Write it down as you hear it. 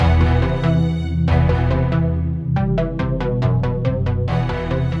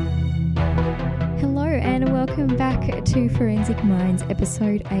Forensic Minds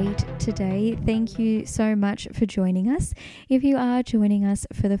episode 8 today. Thank you so much for joining us. If you are joining us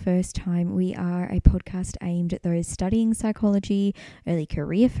for the first time, we are a podcast aimed at those studying psychology, early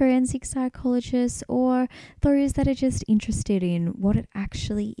career forensic psychologists, or those that are just interested in what it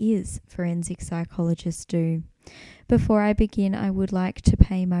actually is forensic psychologists do. Before I begin, I would like to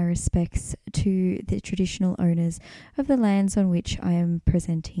pay my respects to the traditional owners of the lands on which I am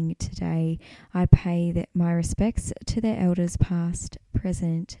presenting today. I pay my respects to their elders past,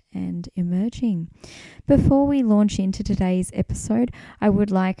 present and emerging. Before we launch into today's episode, I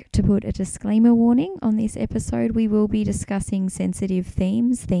would like to put a disclaimer warning on this episode. We will be discussing sensitive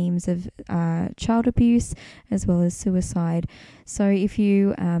themes of child abuse as well as suicide. So if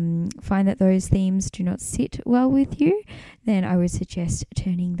you find that those themes do not sit well with you, then I would suggest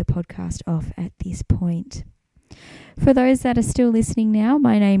turning the podcast off at this point. For those that are still listening now,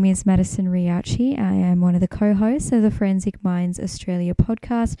 my name is Madison Riachi. I am one of the co-hosts of the Forensic Minds Australia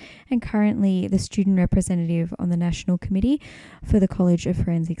podcast and currently the student representative on the National Committee for the College of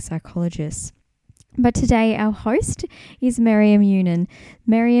Forensic Psychologists. But today our host is Maryam Younan.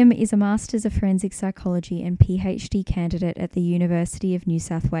 Maryam is a Masters of Forensic Psychology and PhD candidate at the University of New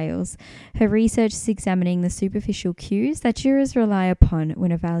South Wales. Her research is examining the superficial cues that jurors rely upon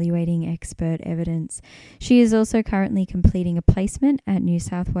when evaluating expert evidence. She is also currently completing a placement at New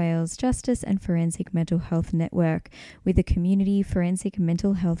South Wales Justice and Forensic Mental Health Network with the Community Forensic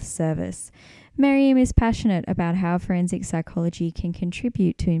Mental Health Service. Maryam is passionate about how forensic psychology can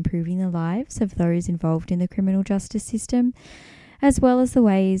contribute to improving the lives of those involved in the criminal justice system, as well as the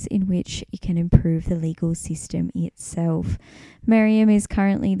ways in which it can improve the legal system itself. Maryam is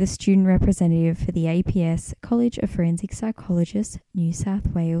currently the student representative for the APS College of Forensic Psychologists, New South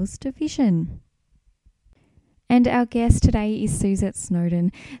Wales Division. And our guest today is Suzette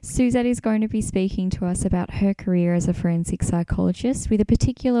Snowden. Suzette is going to be speaking to us about her career as a forensic psychologist with a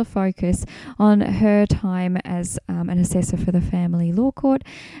particular focus on her time as an assessor for the Family Law Court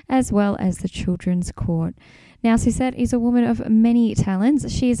as well as the Children's Court. Now, Suzette is a woman of many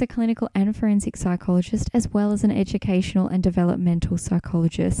talents. She is a clinical and forensic psychologist as well as an educational and developmental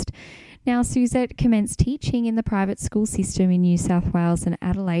psychologist. Now, Suzette commenced teaching in the private school system in New South Wales and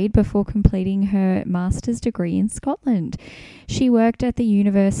Adelaide before completing her master's degree in Scotland. She worked at the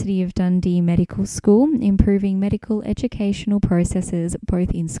University of Dundee Medical School, improving medical educational processes both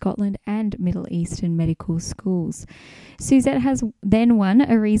in Scotland and Middle Eastern medical schools. Suzette has then won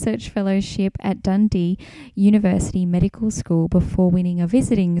a research fellowship at Dundee University Medical School before winning a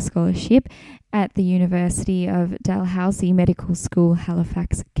visiting scholarship at the University of Dalhousie Medical School,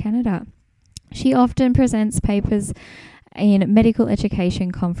 Halifax, Canada. She often presents papers in medical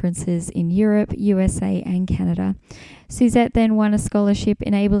education conferences in Europe, USA and Canada. Suzette then won a scholarship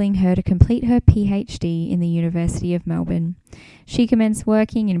enabling her to complete her PhD in the University of Melbourne. She commenced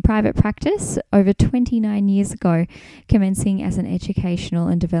working in private practice over 29 years ago, commencing as an educational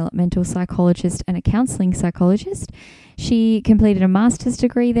and developmental psychologist and a counselling psychologist. She completed a master's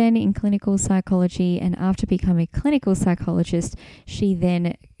degree then in clinical psychology, and after becoming a clinical psychologist, she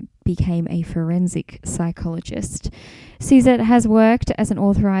then became a forensic psychologist. Suzette has worked as an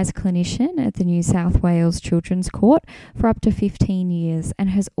authorised clinician at the New South Wales Children's Court for up to 15 years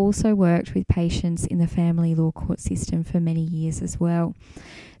and has also worked with patients in the family law court system for many years as well.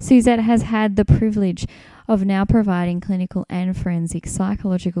 Suzette has had the privilege of now providing clinical and forensic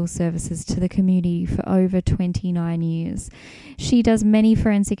psychological services to the community for over 29 years. She does many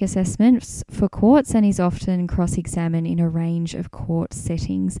forensic assessments for courts and is often cross-examined in a range of court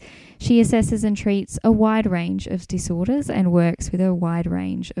settings. She assesses and treats a wide range of disorders and works with a wide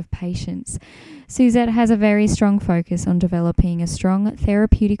range of patients. Suzette has a very strong focus on developing a strong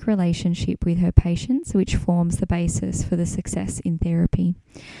therapeutic relationship with her patients, which forms the basis for the success in therapy.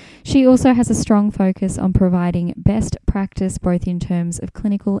 She also has a strong focus on providing best practice both in terms of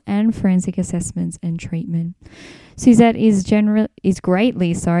clinical and forensic assessments and treatment. Suzette is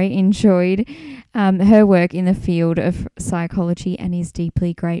greatly enjoyed her work in the field of psychology and is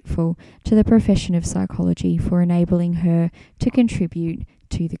deeply grateful to the profession of psychology for enabling her to contribute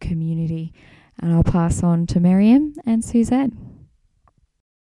to the community. And I'll pass on to Maryam and Suzette.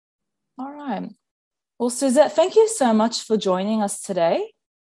 All right. Well, Suzette, thank you so much for joining us today.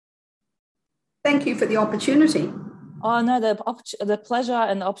 Thank you for the opportunity. Oh, no, the pleasure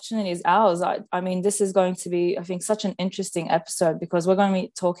and the opportunity is ours. I mean, this is going to be, I think, such an interesting episode because we're going to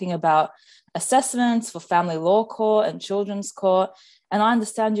be talking about assessments for family law court and children's court. And I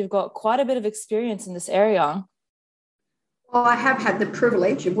understand you've got quite a bit of experience in this area. Well, I have had the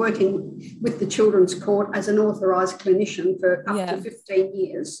privilege of working with the Children's Court as an authorised clinician for up to 15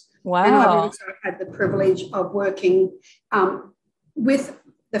 years. Wow. And I've also had the privilege of working with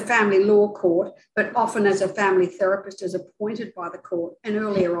the family law court, but often as a family therapist as appointed by the court, and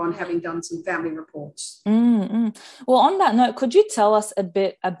earlier on having done some family reports. Mm-hmm. Well, on that note, could you tell us a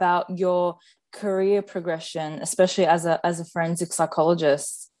bit about your career progression, especially as a forensic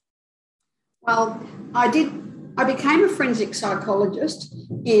psychologist? Well, I became a forensic psychologist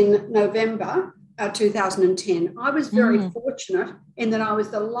in November 2010. I was very fortunate in that I was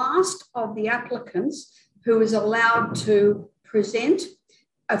the last of the applicants who was allowed to present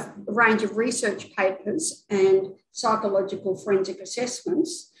a range of research papers and psychological forensic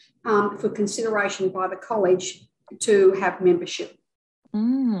assessments for consideration by the college to have membership.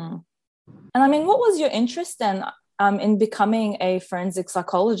 And I mean, what was your interest then in becoming a forensic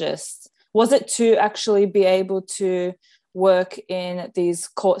psychologist? Was it to actually be able to work in these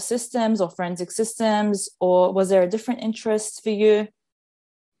court systems or forensic systems, or was there a different interest for you?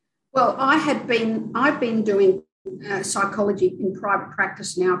 Well, I've been doing psychology in private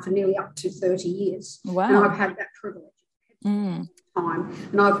practice now for nearly up to 30 years. Wow. And I've had that privilege time.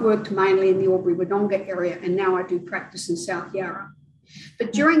 And I've worked mainly in the Albury-Wodonga area, and now I do practice in South Yarra.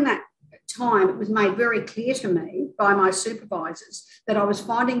 But during that time, it was made very clear to me by my supervisors that I was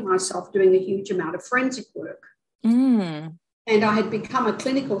finding myself doing a huge amount of forensic work. And I had become a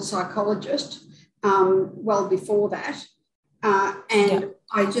clinical psychologist well before that.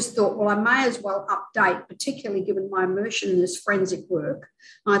 I just thought, well, I may as well update, particularly given my immersion in this forensic work.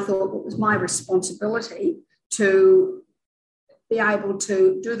 I thought it was my responsibility to be able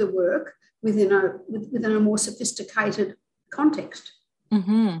to do the work within a more sophisticated context.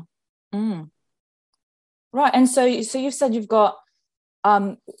 Right. And so you said you've got,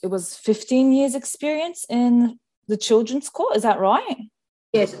 it was 15 years experience in the children's court. Is that right?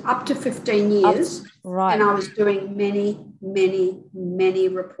 Yes, up to 15 years. Right. And I was doing many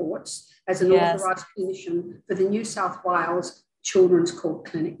reports as an authorised clinician for the New South Wales Children's Court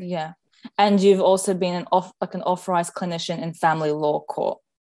Clinic. Yeah. And you've also been an authorised clinician in family law court.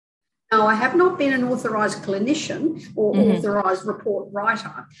 No, I have not been an authorised clinician or authorised report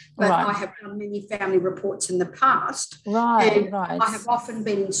writer, but I have done many family reports in the past. Right. I have often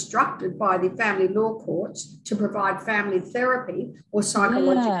been instructed by the family law courts to provide family therapy or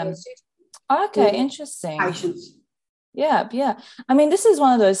psychological assistance. Okay, interesting. Patients. Yeah. I mean, this is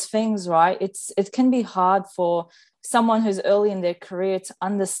one of those things, right? It can be hard for someone who's early in their career to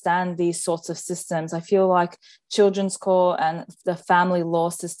understand these sorts of systems. I feel like children's court and the family law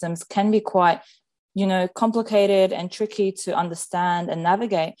systems can be quite, complicated and tricky to understand and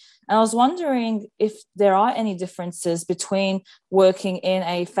navigate. And I was wondering if there are any differences between working in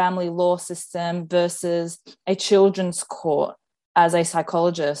a family law system versus a children's court as a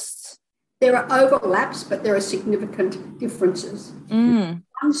psychologist. There are overlaps, but there are significant differences.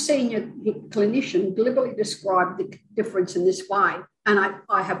 One senior clinician glibly described the difference in this way, and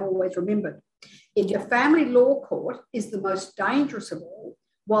I have always remembered. The family law court is the most dangerous of all,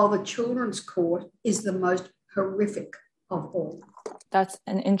 while the children's court is the most horrific of all. That's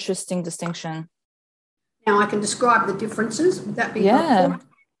an interesting distinction. Now, I can describe the differences. Would that be helpful?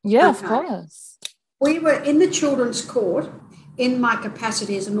 Yeah, of course. We were in the children's court in my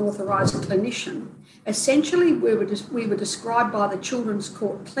capacity as an authorised clinician. Essentially, we were described by the Children's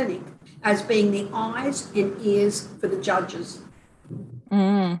Court Clinic as being the eyes and ears for the judges.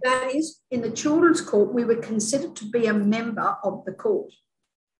 That is, in the Children's Court, we were considered to be a member of the court.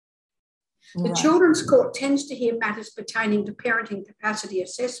 The Children's Court tends to hear matters pertaining to parenting capacity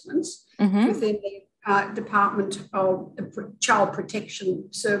assessments within the Department of Child Protection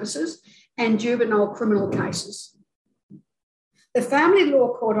Services and juvenile criminal cases. The family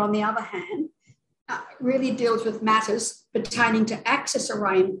law court, on the other hand, really deals with matters pertaining to access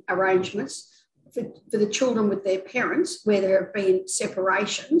arrangements for the children with their parents, where there have been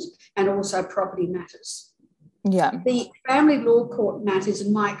separations, and also property matters. Yeah. The family law court matters,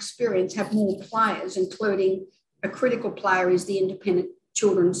 in my experience, have more players, including a critical player is the independent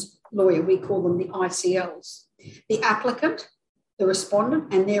children's lawyer. We call them the ICLs. The applicant, the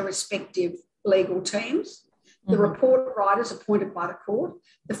respondent, and their respective legal teams, the report writers appointed by the court,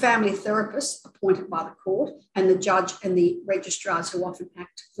 the family therapists appointed by the court, and the judge and the registrars who often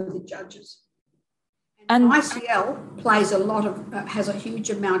act for the judges. And ICL has a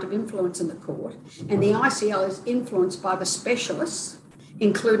huge amount of influence in the court, and the ICL is influenced by the specialists,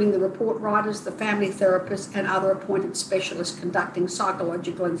 including the report writers, the family therapists, and other appointed specialists conducting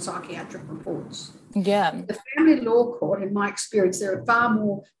psychological and psychiatric reports. Yeah. The family law court, in my experience, there are far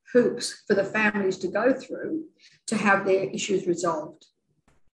more hoops for the families to go through to have their issues resolved.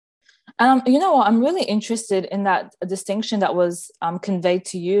 You know what? I'm really interested in that distinction that was conveyed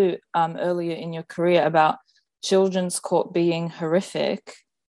to you earlier in your career about children's court being horrific,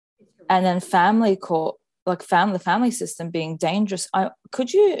 and then family court, like the family system being dangerous.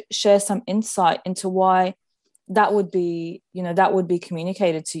 Could you share some insight into why that would be, that would be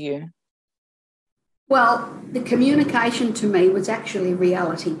communicated to you? Well, the communication to me was actually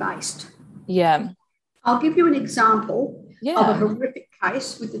reality-based. Yeah. I'll give you an example Yeah. of a horrific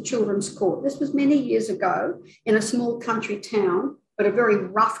case with the Children's Court. This was many years ago in a small country town, but a very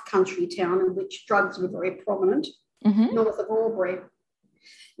rough country town in which drugs were very prominent, north of Albury.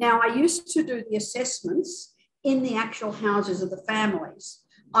 Now, I used to do the assessments in the actual houses of the families.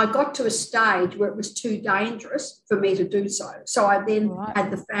 I got to a stage where it was too dangerous for me to do so. So I then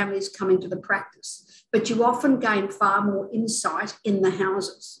had the families come into the practice. But you often gain far more insight in the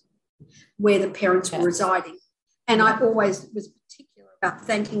houses where the parents were residing. And I always was particular about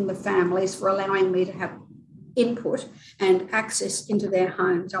thanking the families for allowing me to have input and access into their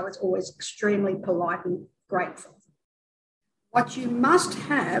homes. I was always extremely polite and grateful. What you must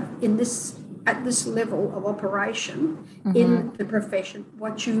have at this level of operation in the profession,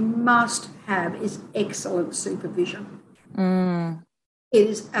 what you must have is excellent supervision. It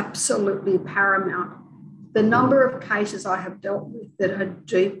is absolutely paramount. The number of cases I have dealt with that are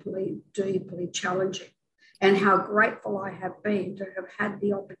deeply, deeply challenging, and how grateful I have been to have had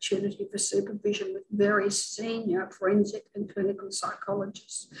the opportunity for supervision with very senior forensic and clinical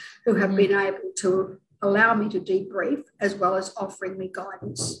psychologists who have been able to allow me to debrief as well as offering me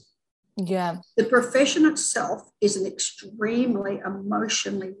guidance. Yeah. The profession itself is an extremely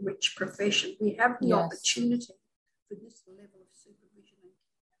emotionally rich profession. We have the opportunity for this level of supervision.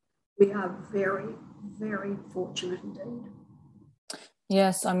 We are very, very fortunate indeed.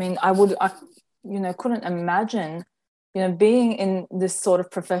 Yes, I mean, I couldn't imagine, being in this sort of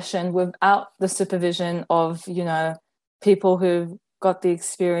profession without the supervision of, people who've got the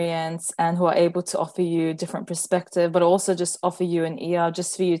experience and who are able to offer you different perspective, but also just offer you an ear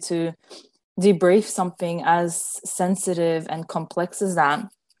just for you to debrief something as sensitive and complex as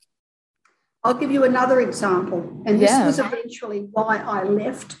that. I'll give you another example. And this was eventually why I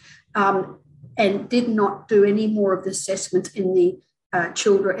left and did not do any more of the assessment in the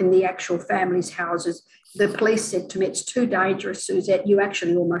children in the actual families' houses. The police said to me, "It's too dangerous, Suzette. You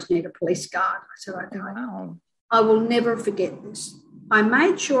actually almost need a police guard." I said, "Okay." Wow. I will never forget this. I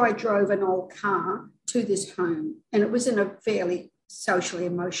made sure I drove an old car to this home, and it was in a fairly socially,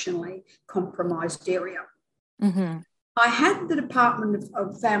 emotionally compromised area. I had the Department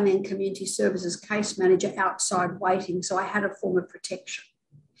of Family and Community Services case manager outside waiting, so I had a form of protection.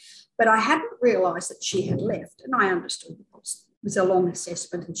 But I hadn't realised that she had left, and I understood it was a long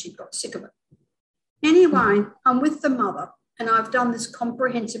assessment and she'd got sick of it. Anyway, I'm with the mother, and I've done this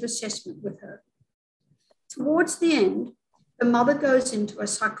comprehensive assessment with her. Towards the end, the mother goes into a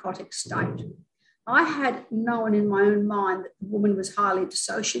psychotic state. I had known in my own mind that the woman was highly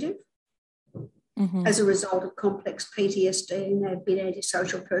dissociative as a result of complex PTSD, and there had been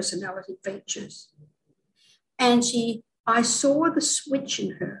antisocial personality features. And I saw the switch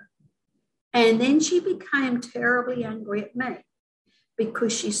in her. And then she became terribly angry at me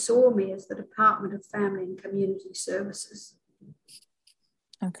because she saw me as the Department of Family and Community Services.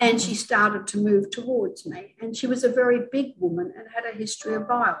 Okay. And she started to move towards me. And she was a very big woman and had a history of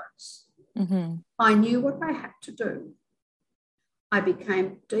violence. I knew what I had to do. I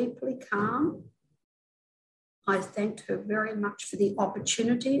became deeply calm. I thanked her very much for the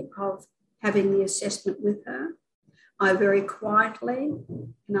opportunity of having the assessment with her. I very quietly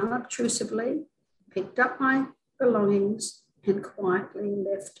and unobtrusively picked up my belongings and quietly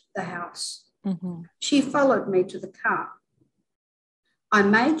left the house. She followed me to the car. I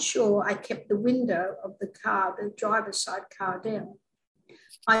made sure I kept the window of the car, the driver's side car, down.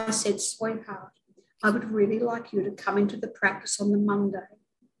 I said, "Sweetheart, I would really like you to come into the practice on the Monday.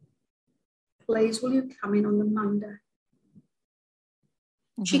 Please, will you come in on the Monday?"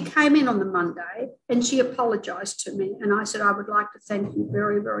 She came in on the Monday and she apologised to me, and I said, "I would like to thank you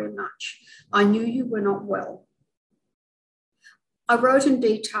very, very much. I knew you were not well." I wrote in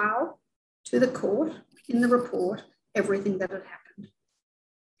detail to the court in the report everything that had happened.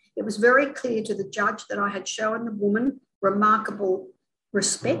 It was very clear to the judge that I had shown the woman remarkable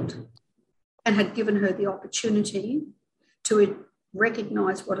respect and had given her the opportunity to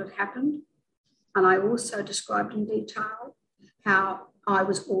recognise what had happened. And I also described in detail how I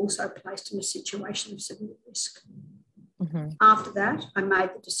was also placed in a situation of severe risk. After that, I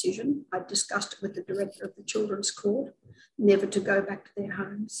made the decision. I discussed it with the director of the Children's Court, never to go back to their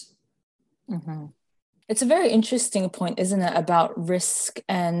homes. It's a very interesting point, isn't it, about risk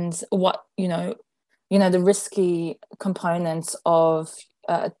and what, the risky components of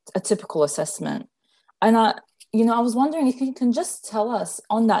a typical assessment. And I was wondering if you can just tell us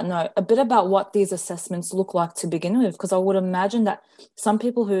on that note a bit about what these assessments look like to begin with, because I would imagine that some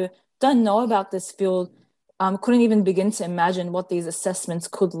people who don't know about this field couldn't even begin to imagine what these assessments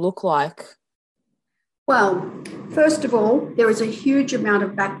could look like. Well, first of all, there is a huge amount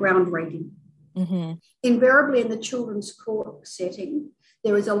of background reading. Mm-hmm. Invariably in the children's court setting,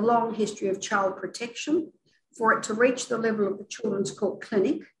 there is a long history of child protection. For it to reach the level of the children's court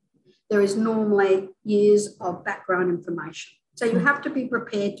clinic, there is normally years of background information. So you have to be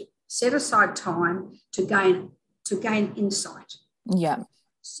prepared to set aside time to gain insight. Yeah.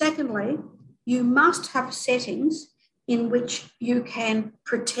 Secondly, you must have settings in which you can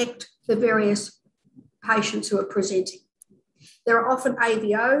protect the various patients who are presenting. There are often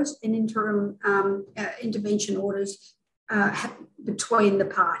AVOs and interim intervention orders between the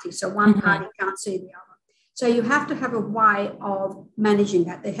parties. So one party can't see the other. So you have to have a way of managing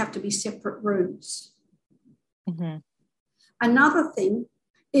that. There have to be separate rooms. Mm-hmm. Another thing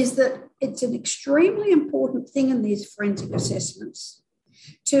is that it's an extremely important thing in these forensic assessments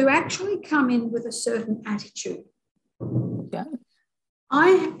to actually come in with a certain attitude. Yeah.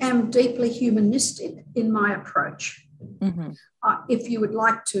 I am deeply humanistic in my approach. Mm-hmm. If you would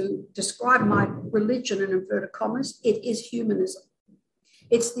like to describe my religion in inverted commas, it is humanism.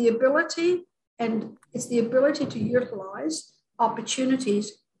 It's the ability to utilise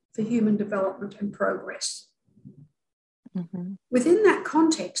opportunities for human development and progress. Mm-hmm. Within that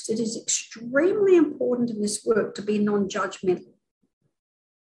context, it is extremely important in this work to be non-judgmental.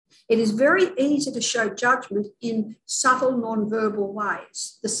 It is very easy to show judgment in subtle non-verbal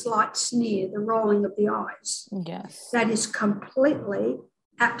ways, the slight sneer, the rolling of the eyes. Yes. That is completely,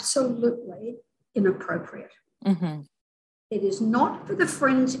 absolutely inappropriate. Mm-hmm. It is not for the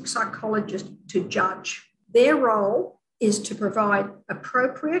forensic psychologist to judge. Their role is to provide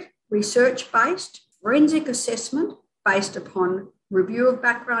appropriate research-based forensic assessment based upon review of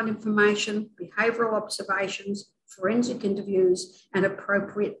background information, behavioural observations, forensic interviews, and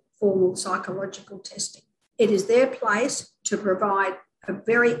appropriate formal psychological testing. It is their place to provide a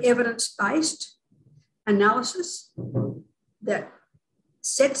very evidence-based analysis that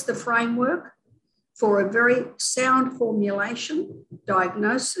sets the framework for a very sound formulation,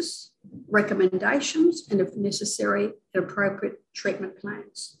 diagnosis, recommendations, and if necessary, appropriate treatment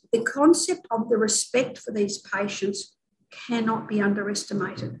plans. The concept of the respect for these patients cannot be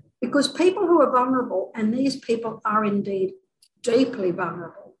underestimated because people who are vulnerable, and these people are indeed deeply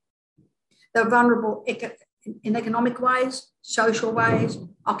vulnerable, they're vulnerable in economic ways, social ways,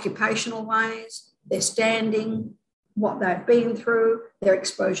 occupational ways, their standing, what they've been through, their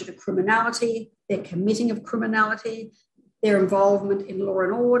exposure to criminality, their committing of criminality, their involvement in law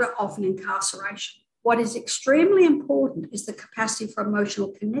and order, often incarceration. What is extremely important is the capacity for emotional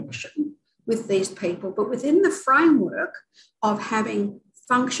connection with these people, but within the framework of having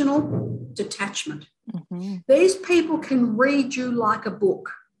functional detachment. Mm-hmm. These people can read you like a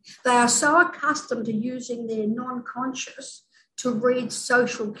book. They are so accustomed to using their non-conscious to read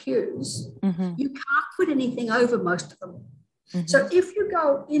social cues, you can't put anything over most of them. Mm-hmm. So if you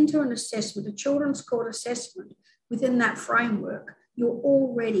go into an assessment, a children's court assessment, within that framework, you're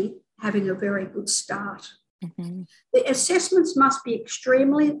already having a very good start. Mm-hmm. The assessments must be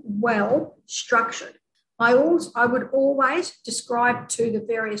extremely well structured. I would always describe to the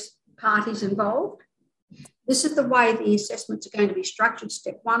various parties involved, this is the way the assessments are going to be structured,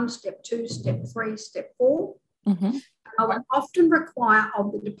 step 1, step 2, step 3, step 4. Mm-hmm. I would often require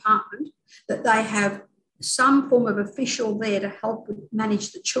of the department that they have some form of official there to help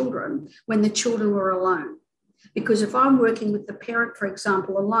manage the children when the children were alone. Because if I'm working with the parent, for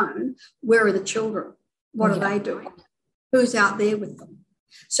example, alone, where are the children? What are they doing? Who's out there with them?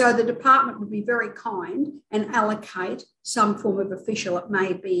 So the department would be very kind and allocate some form of official. It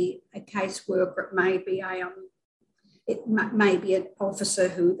may be a caseworker, it may be an officer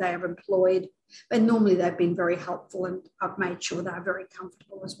who they have employed. And normally they've been very helpful and I've made sure they're very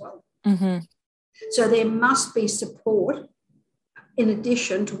comfortable as well. Mm-hmm. So there must be support in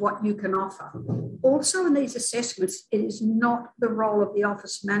addition to what you can offer. Also in these assessments, it is not the role of the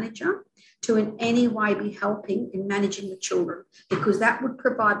office manager to in any way be helping in managing the children, because that would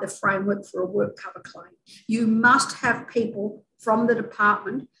provide the framework for a work cover claim. You must have people from the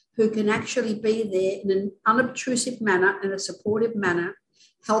department who can actually be there in an unobtrusive manner and a supportive manner,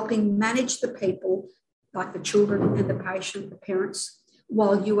 helping manage the people, like the children and the patient, the parents,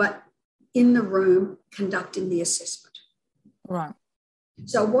 while you are in the room conducting the assessment. Right.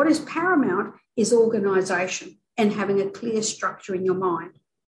 So what is paramount is organisation and having a clear structure in your mind.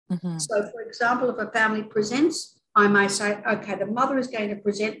 Mm-hmm. So, for example, if a family presents, I may say, okay, the mother is going to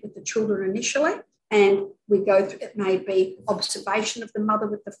present with the children initially, and we go through, it may be observation of the mother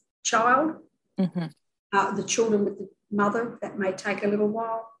with the child, the children with the mother, that may take a little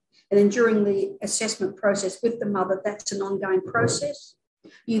while. And then during the assessment process with the mother, that's an ongoing process.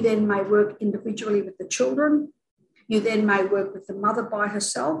 You then may work individually with the children. You then may work with the mother by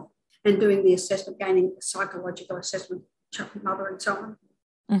herself and doing the assessment, gaining psychological assessment, mother and so on.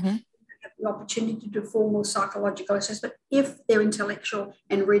 Mm-hmm. Have the opportunity to do formal psychological assessment if their intellectual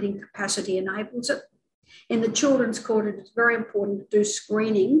and reading capacity enables it. In the children's court, it is very important to do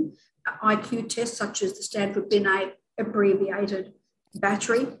screening IQ tests such as the Stanford Binet abbreviated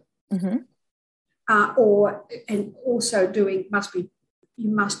battery, and also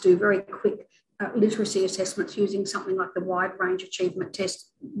you must do very quick literacy assessments using something like the wide range achievement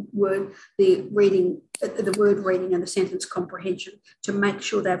test, the word reading and the sentence comprehension, to make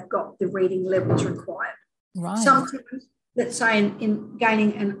sure they've got the reading levels required. Right. Sometimes, let's say in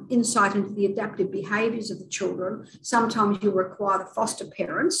gaining an insight into the adaptive behaviours of the children, sometimes you require the foster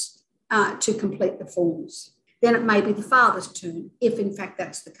parents to complete the forms. Then it may be the father's turn, if in fact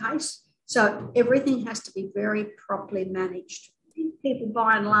that's the case. So everything has to be very properly managed. People,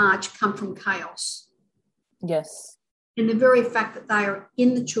 by and large, come from chaos. Yes. And the very fact that they are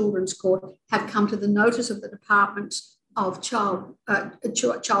in the children's court have come to the notice of the Department of Child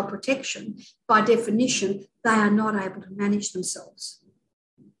Protection. By definition, they are not able to manage themselves.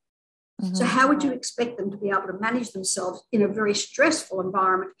 Mm-hmm. So how would you expect them to be able to manage themselves in a very stressful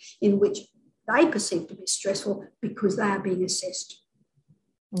environment in which they perceive to be stressful because they are being assessed?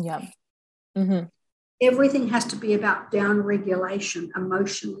 Yeah. Mm-hmm. Everything has to be about down-regulation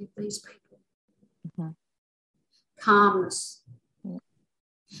emotionally of these people. Mm-hmm. Calmness. Mm-hmm.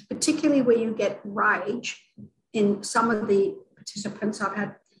 Particularly where you get rage. In some of the participants, I've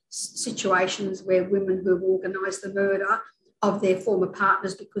had situations where women who have organised the murder of their former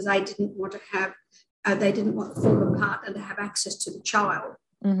partners because they didn't want the former partner to have access to the child.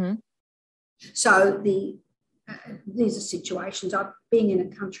 Mm-hmm. So these are situations. Being in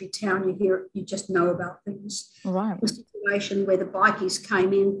a country town, you just know about things. Right. A situation where the bikies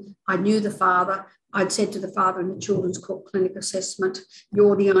came in, I knew the father. I'd said to the father in the children's court clinic assessment,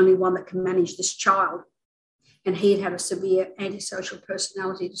 "You're the only one that can manage this child." And he had a severe antisocial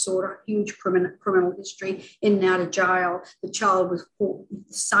personality disorder, huge criminal history, in and out of jail. The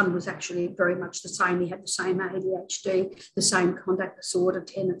son was actually very much the same. He had the same ADHD, the same conduct disorder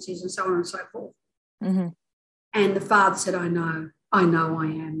tendencies, and so on and so forth. Mm-hmm. And the father said, I know I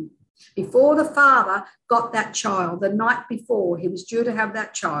am. Before the father got that child, the night before he was due to have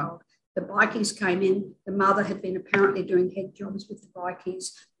that child, the bikies came in. The mother had been apparently doing head jobs with the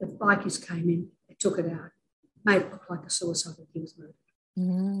bikies. The bikies came in, they took it out, made it look like a suicide that he was murdered.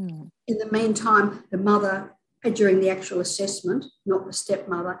 Mm. In the meantime, the mother, during the actual assessment, not the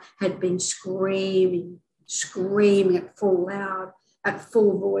stepmother, had been screaming at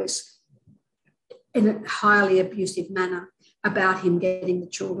full voice, in a highly abusive manner about him getting the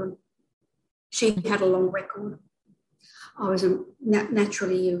children. She had a long record. I was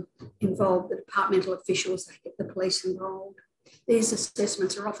naturally involved, the departmental officials, they get the police involved. These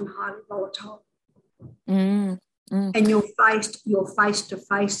assessments are often highly volatile. Mm. Mm. And you're face to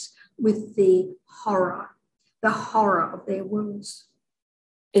face with the horror of their wounds.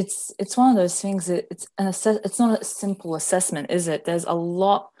 It's one of those things. It's not a simple assessment, is it? There's a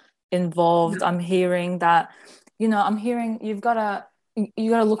lot involved. No. I'm hearing you've got to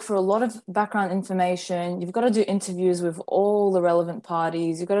look for a lot of background information. You've got to do interviews with all the relevant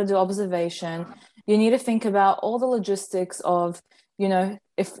parties. You've got to do observation. You need to think about all the logistics of,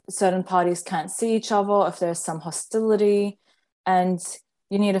 if certain parties can't see each other, if there's some hostility, and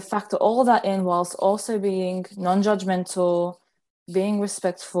you need to factor all that in whilst also being non-judgmental, being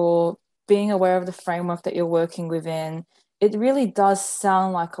respectful, being aware of the framework that you're working within. It really does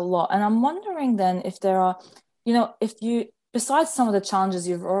sound like a lot. And I'm wondering then if there are, besides some of the challenges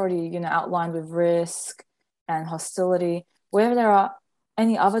you've already, outlined with risk and hostility, whether there are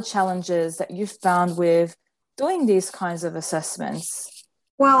any other challenges that you've found with doing these kinds of assessments.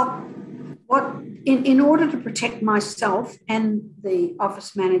 Well, in order to protect myself and the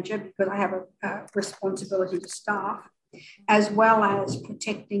office manager, because I have a responsibility to staff, as well as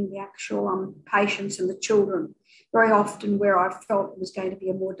protecting the actual patients and the children. Very often where I felt it was going to be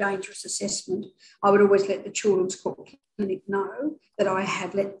a more dangerous assessment, I would always let the Children's Court Clinic know that I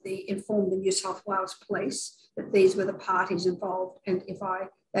had informed the New South Wales Police that these were the parties involved, and if I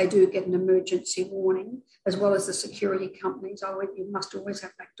they do get an emergency warning, as well as the security companies. You must always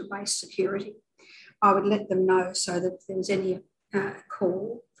have back-to-base security. I would let them know so that if there was any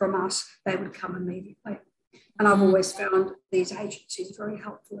call from us, they would come immediately. And I've always found these agencies very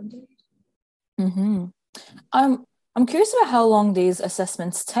helpful indeed. Mm-hmm. I'm curious about how long these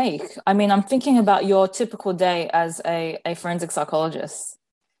assessments take. I mean, I'm thinking about your typical day as a forensic psychologist.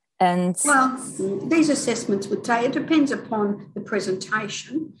 And well, these assessments would take, it depends upon the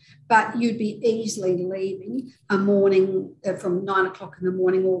presentation, but you'd be easily leaving a morning from 9 o'clock in the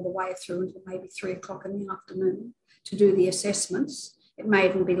morning all the way through until maybe 3 o'clock in the afternoon to do the assessments. It may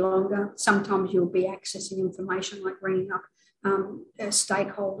even be longer. Sometimes you'll be accessing information like ringing up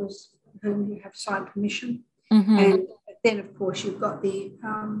stakeholders whom you have signed permission. Mm-hmm. And then, of course, you've got the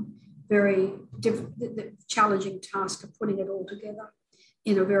very the challenging task of putting it all together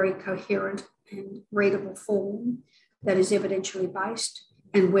in a very coherent and readable form that is evidentially based,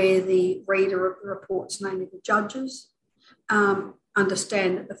 and where the reader of the reports, namely the judges,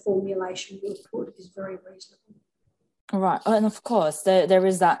 understand that the formulation you put is very reasonable. Right. And of course, there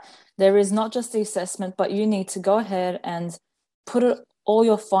is that. There is not just the assessment, but you need to go ahead and put all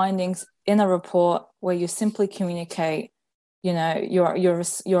your findings in a report where you simply communicate,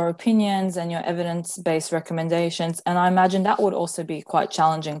 your opinions and your evidence-based recommendations. And I imagine that would also be quite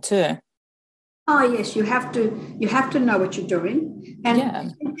challenging too. Oh yes, you have to know what you're doing,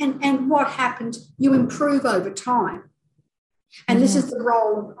 and what happens. You improve over time, and this is the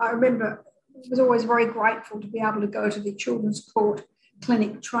role. I remember I was always very grateful to be able to go to the Children's Court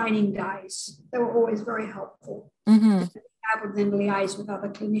Clinic training days. They were always very helpful. Mm-hmm. Able to then liaise with other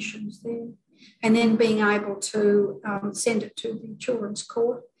cleanicians there, and then being able to send it to the Children's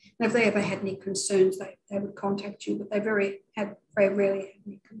Court. And if they ever had any concerns, they would contact you, but they very rarely had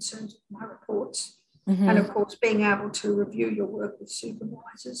any concerns with my reports. Mm-hmm. And of course, being able to review your work with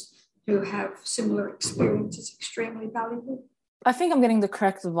supervisors who have similar experience is extremely valuable. I think I'm getting the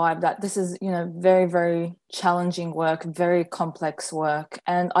correct vibe that this is, very, very challenging work, very complex work.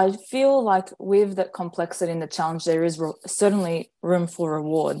 And I feel like with the complexity and the challenge, there is certainly room for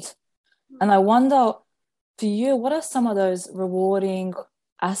rewards. And I wonder, for you, what are some of those rewarding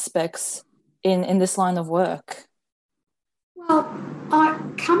aspects in this line of work? Well,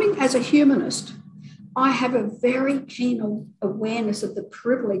 coming as a humanist, I have a very keen awareness of the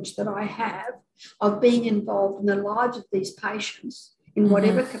privilege that I have of being involved in the lives of these patients in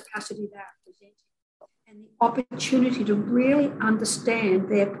whatever capacity they are presenting, and the opportunity to really understand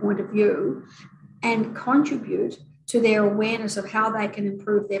their point of view and contribute to their awareness of how they can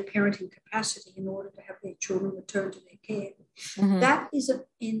improve their parenting capacity in order to have their children return to their care. Mm-hmm. That is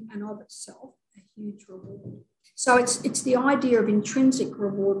in and of itself a huge reward. So it's the idea of intrinsic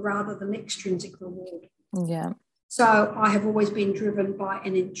reward rather than extrinsic reward. Yeah. So I have always been driven by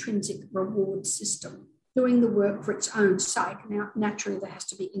an intrinsic reward system, doing the work for its own sake. Now, naturally, there has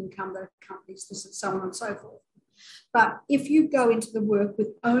to be income that accompanies this and so on and so forth. But if you go into the work with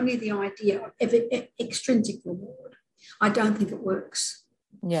only the idea of extrinsic reward, I don't think it works.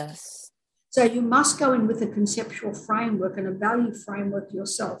 Yes. So you must go in with a conceptual framework and a value framework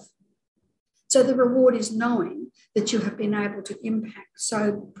yourself. So the reward is knowing that you have been able to impact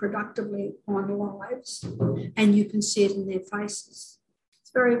so productively on lives, and you can see it in their faces.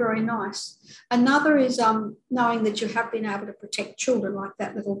 It's very, very nice. Another is knowing that you have been able to protect children, like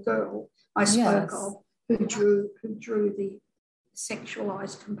that little girl I spoke of, who drew the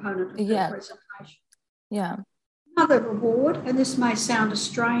sexualized component of her presentation. Yeah. Another reward, and this may sound a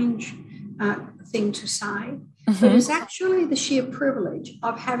strange thing to say, but it's actually the sheer privilege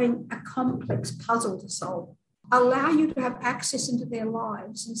of having a complex puzzle to solve, allow you to have access into their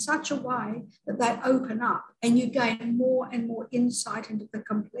lives in such a way that they open up and you gain more and more insight into the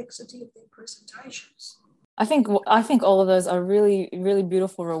complexity of their presentations. I think all of those are really, really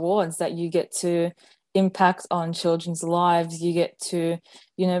beautiful rewards that you get to impact on children's lives. You get to,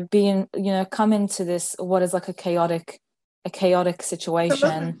 come into this, what is like a chaotic situation.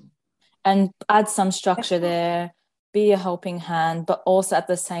 Absolutely. And add some structure there, be a helping hand, but also at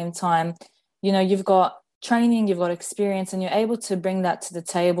the same time, you've got training, you've got experience, and you're able to bring that to the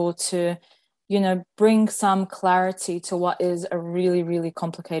table to, bring some clarity to what is a really, really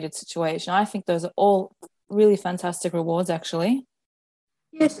complicated situation. I think those are all really fantastic rewards, actually.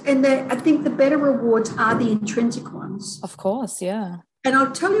 Yes, and I think the better rewards are the intrinsic ones. Of course, yeah. And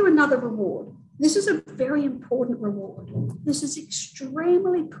I'll tell you another reward. This is a very important reward. This is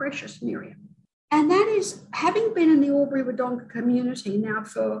extremely precious, Miriam. And that is, having been in the Albury-Wodonga community now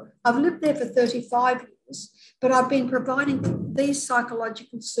I've lived there for 35 years, but I've been providing these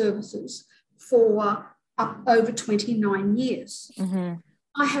psychological services for over 29 years. Mm-hmm.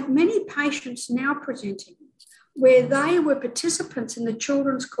 I have many patients now presenting where they were participants in the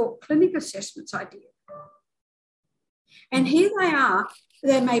Children's Court clinic assessments I did. And here they are.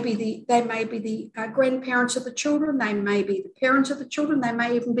 They may be the grandparents of the children. They may be the parents of the children. They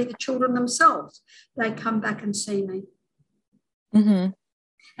may even be the children themselves. They come back and see me. Mm-hmm.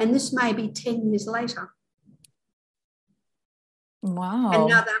 And this may be 10 years later. Wow. And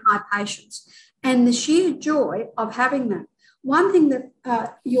now they're my patients. And the sheer joy of having that. One thing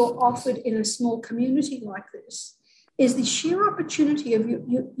that you're offered in a small community like this is the sheer opportunity of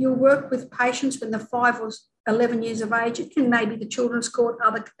you work with patients when they're 5 or 11 years of age. It can maybe the Children's Court,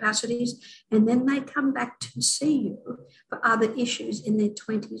 other capacities, and then they come back to see you for other issues in their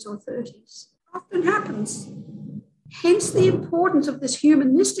 20s or 30s. Often happens. Hence the importance of this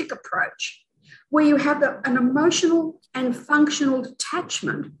humanistic approach, where you have an emotional and functional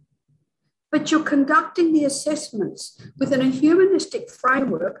detachment, but you're conducting the assessments within a humanistic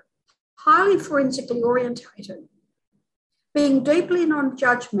framework, highly forensically orientated, being deeply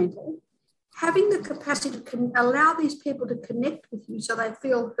non-judgmental, having the capacity to allow these people to connect with you so they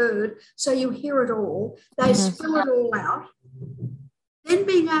feel heard, so you hear it all, they spill it all out, then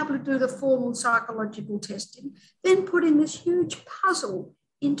being able to do the formal psychological testing, then putting this huge puzzle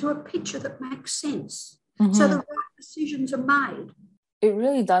into a picture that makes sense so the right decisions are made. It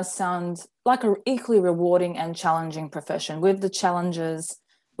really does sound like an equally rewarding and challenging profession. With the challenges,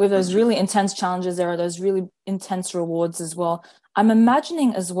 with those really intense challenges, there are those really intense rewards as well. I'm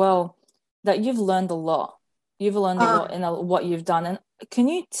imagining as well that you've learned a lot. You've learned a lot in what you've done. And can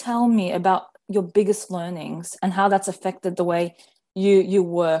you tell me about your biggest learnings and how that's affected the way you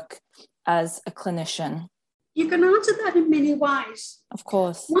work as a clinician? You can answer that in many ways. Of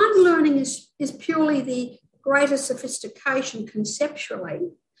course. One learning is purely the greater sophistication conceptually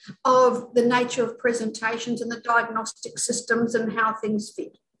of the nature of presentations and the diagnostic systems and how things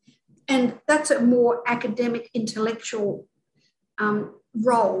fit. And that's a more academic, intellectual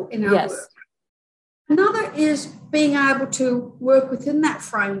role in our work. Another is being able to work within that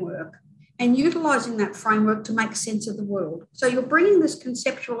framework and utilising that framework to make sense of the world. So you're bringing this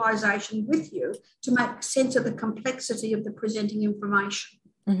conceptualisation with you to make sense of the complexity of the presenting information.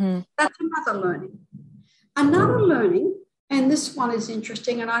 That's another learning. Another learning, and this one is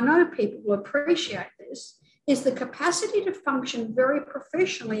interesting, and I know people will appreciate this, is the capacity to function very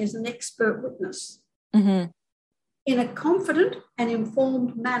professionally as an expert witness in a confident and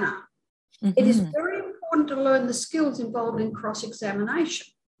informed manner. It is very important to learn the skills involved in cross-examination.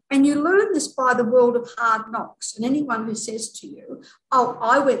 And you learn this by the world of hard knocks. And anyone who says to you, oh,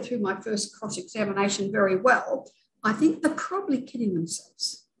 I went through my first cross-examination very well, I think they're probably kidding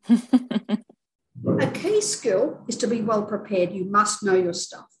themselves. A key skill is to be well prepared. You must know your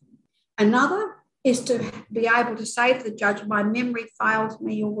stuff. Another is to be able to say to the judge, my memory fails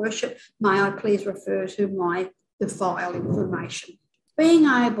me, Your Worship. May I please refer to the file information. Being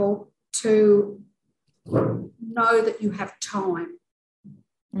able to know that you have time.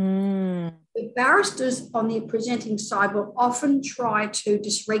 The barristers on the presenting side will often try to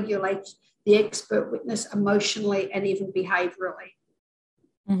dysregulate the expert witness emotionally and even behaviourally.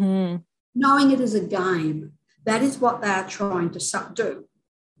 Knowing it is a game. That is what they are trying to do.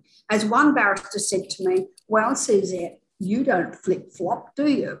 As one barrister said to me, well, Suzette, you don't flip-flop, do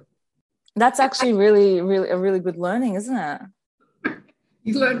you? That's actually really a really good learning, isn't it?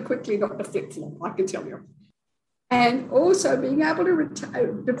 You learn quickly not to flip-flop, I can tell you. And also being able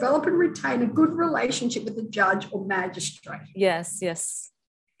to develop and retain a good relationship with the judge or magistrate. Yes.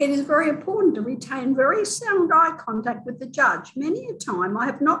 It is very important to retain very sound eye contact with the judge. Many a time I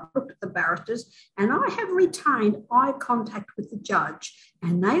have not looked at the barristers and I have retained eye contact with the judge,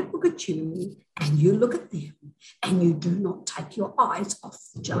 and they look at you and you look at them and you do not take your eyes off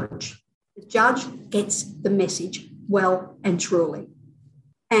the judge. The judge gets the message well and truly.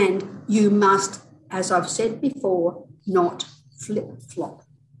 And you must, as I've said before, not flip-flop.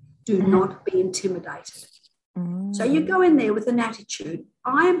 Do not be intimidated. So you go in there with an attitude,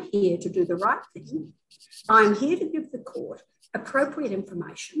 I am here to do the right thing. I am here to give the court appropriate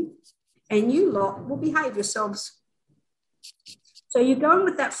information, and you lot will behave yourselves. So you go in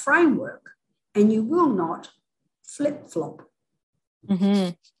with that framework and you will not flip-flop.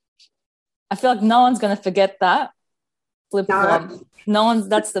 I feel like no one's going to forget that. Flip-flop. No,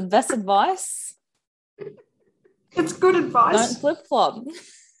 that's the best advice. It's good advice. Don't flip-flop.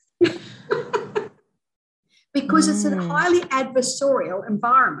 Because it's a highly adversarial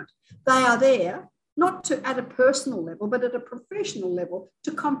environment. They are there not to at a personal level, but at a professional level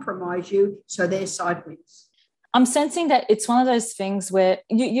to compromise you so their side wins. I'm sensing that it's one of those things where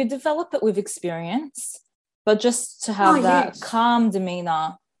you develop it with experience, but just to have that yes. calm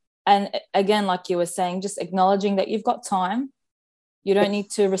demeanor. And again, like you were saying, just acknowledging that you've got time. You don't need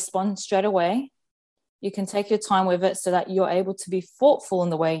to respond straight away. You can take your time with it so that you're able to be thoughtful in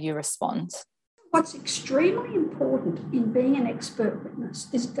the way you respond. What's extremely important in being an expert witness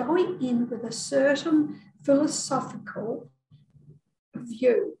is going in with a certain philosophical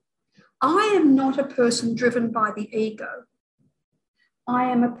view. I am not a person driven by the ego. I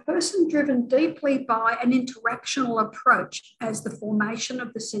am a person driven deeply by an interactional approach as the formation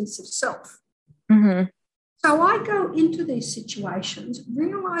of the sense of self. Mm-hmm. So I go into these situations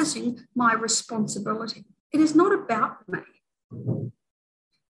realizing my responsibility. It is not about me.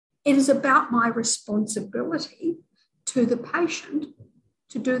 It is about my responsibility to the patient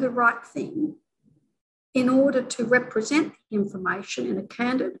to do the right thing in order to represent the information in a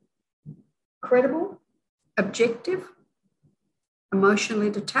candid, credible, objective, emotionally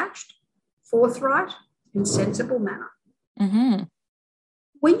detached, forthright, and sensible manner. Mm-hmm.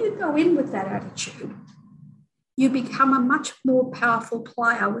 When you go in with that attitude, you become a much more powerful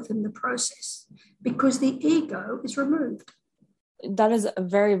player within the process because the ego is removed. That is a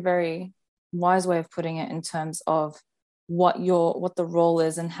very, very wise way of putting it in terms of what the role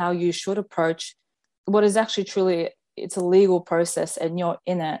is and how you should approach what is actually truly, it's a legal process, and you're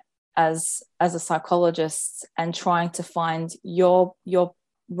in it as a psychologist and trying to find your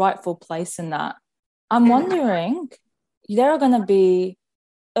rightful place in that. I'm wondering, there are going to be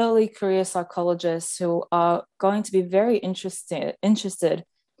early career psychologists who are going to be very interested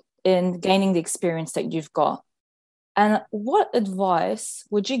in gaining the experience that you've got. And what advice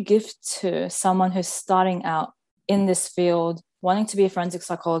would you give to someone who's starting out in this field, wanting to be a forensic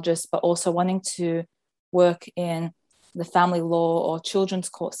psychologist, but also wanting to work in the family law or children's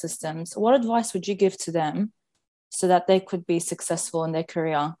court systems? What advice would you give to them so that they could be successful in their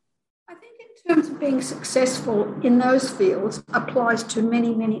career? I think in terms of being successful in those fields applies to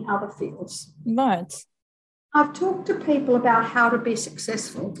many, many other fields. Right. I've talked to people about how to be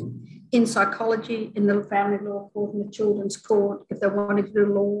successful in psychology, in the family law court, in the children's court, if they're wanting to do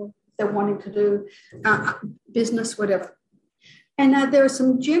law, if they're wanting to do business, whatever. And there are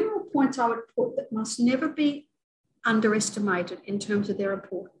some general points I would put that must never be underestimated in terms of their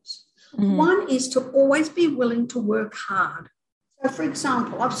importance. Mm-hmm. One is to always be willing to work hard. So, for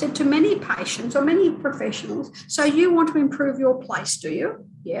example, I've said to many patients or many professionals, so you want to improve your place, do you?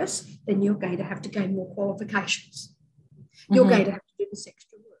 Yes. Then you're going to have to gain more qualifications. Mm-hmm. You're going to have to do this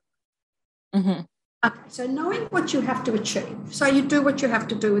extra work. Mm-hmm. Okay, so knowing what you have to achieve. So you do what you have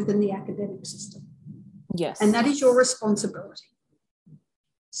to do within the academic system. Yes. And that is your responsibility.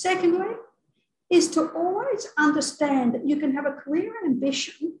 Secondly, is to always understand that you can have a career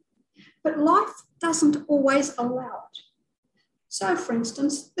ambition, but life doesn't always allow it. So, for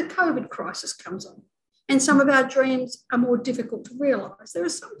instance, the COVID crisis comes on, and some of our dreams are more difficult to realise. There are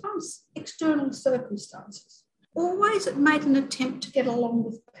sometimes external circumstances. Always made an attempt to get along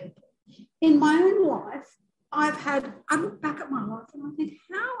with people. In my own life, I look back at my life and I think,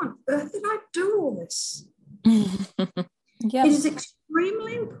 how on earth did I do all this? Yes. It is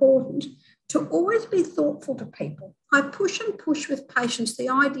extremely important to always be thoughtful to people. I push with patients the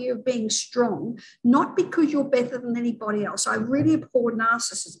idea of being strong, not because you're better than anybody else. I really abhor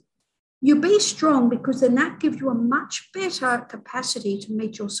narcissism. You be strong because then that gives you a much better capacity to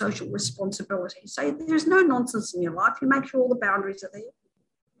meet your social responsibilities. So there's no nonsense in your life. You make sure all the boundaries are there.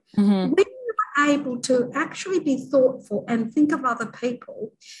 Mm-hmm. When you're able to actually be thoughtful and think of other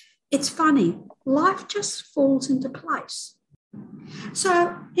people, it's funny, life just falls into place.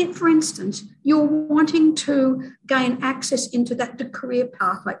 So if, for instance, you're wanting to gain access into that career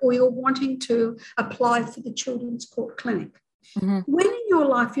pathway, or you're wanting to apply for the children's court clinic, mm-hmm. when in your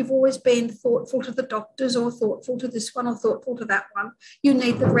life you've always been thoughtful to the doctors or thoughtful to this one or thoughtful to that one, you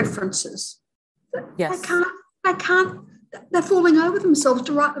need the references. Yes. They can't, they're falling over themselves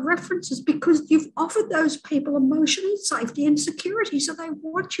to write the references because you've offered those people emotional safety and security, so they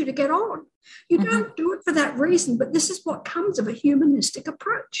want you to get on. You mm-hmm. don't do it for that reason, but this is what comes of a humanistic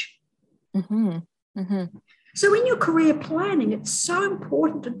approach. Mm-hmm. Mm-hmm. So in your career planning, it's so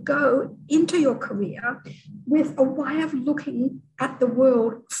important to go into your career with a way of looking at the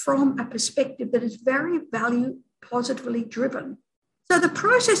world from a perspective that is very value positively driven. So the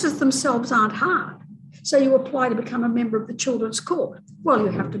processes themselves aren't hard. So you apply to become a member of the children's court. Well, you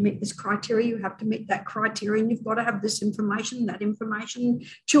have to meet this criteria, you have to meet that criteria, and you've got to have this information, that information,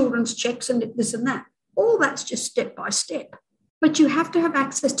 children's checks and this and that. All that's just step by step. But you have to have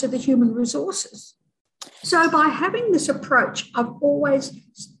access to the human resources. So by having this approach of always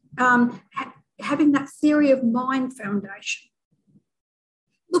having that theory of mind foundation,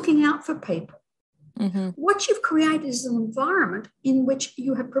 looking out for people, What you've created is an environment in which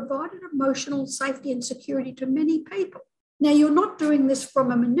you have provided emotional safety and security to many people. Now, you're not doing this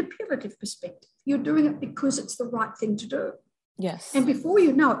from a manipulative perspective. You're doing it because it's the right thing to do. Yes. And before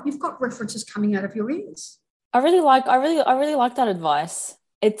you know it, you've got references coming out of your ears. I really like that advice.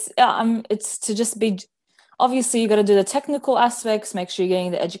 It's to just be, obviously you got to do the technical aspects, make sure you're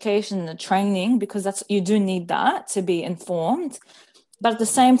getting the education and the training, because you do need that to be informed. But at the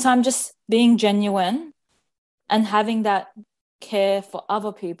same time, just being genuine and having that care for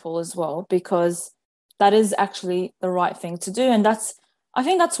other people as well, because that is actually the right thing to do. And I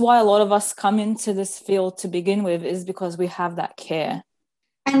think that's why a lot of us come into this field to begin with, is because we have that care.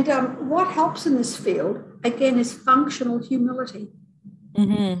 And what helps in this field, again, is functional humility.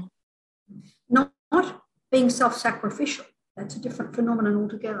 Not being self-sacrificial. That's a different phenomenon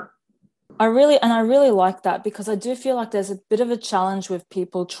altogether. I really like that, because I do feel like there's a bit of a challenge with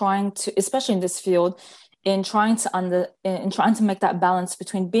people trying to, especially in this field, in trying to make that balance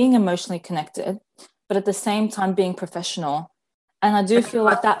between being emotionally connected, but at the same time being professional. And I do feel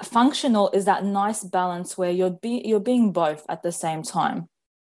like that functional is that nice balance where you're being both at the same time.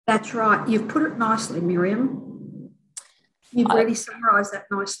 That's right. You've put it nicely, Miriam. You've really summarised that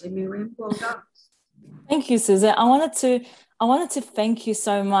nicely, Miriam. Well done. Thank you, Suzette. I wanted to thank you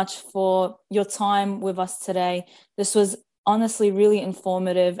so much for your time with us today. This was honestly really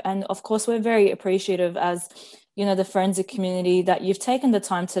informative. And of course, we're very appreciative as, the forensic community, that you've taken the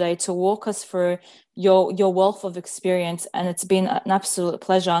time today to walk us through your wealth of experience. And it's been an absolute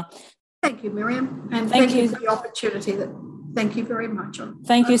pleasure. Thank you, Miriam. And thank you for the opportunity. Thank you very much.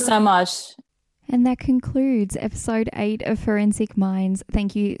 Thank you so much. And that concludes episode 8 of Forensic Minds.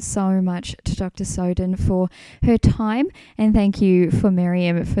 Thank you so much to Dr. Soden for her time, and thank you for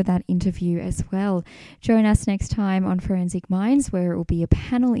Miriam for that interview as well. Join us next time on Forensic Minds, where it will be a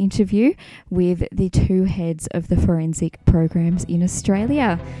panel interview with the 2 heads of the forensic programs in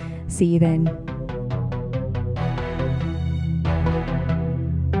Australia. See you then.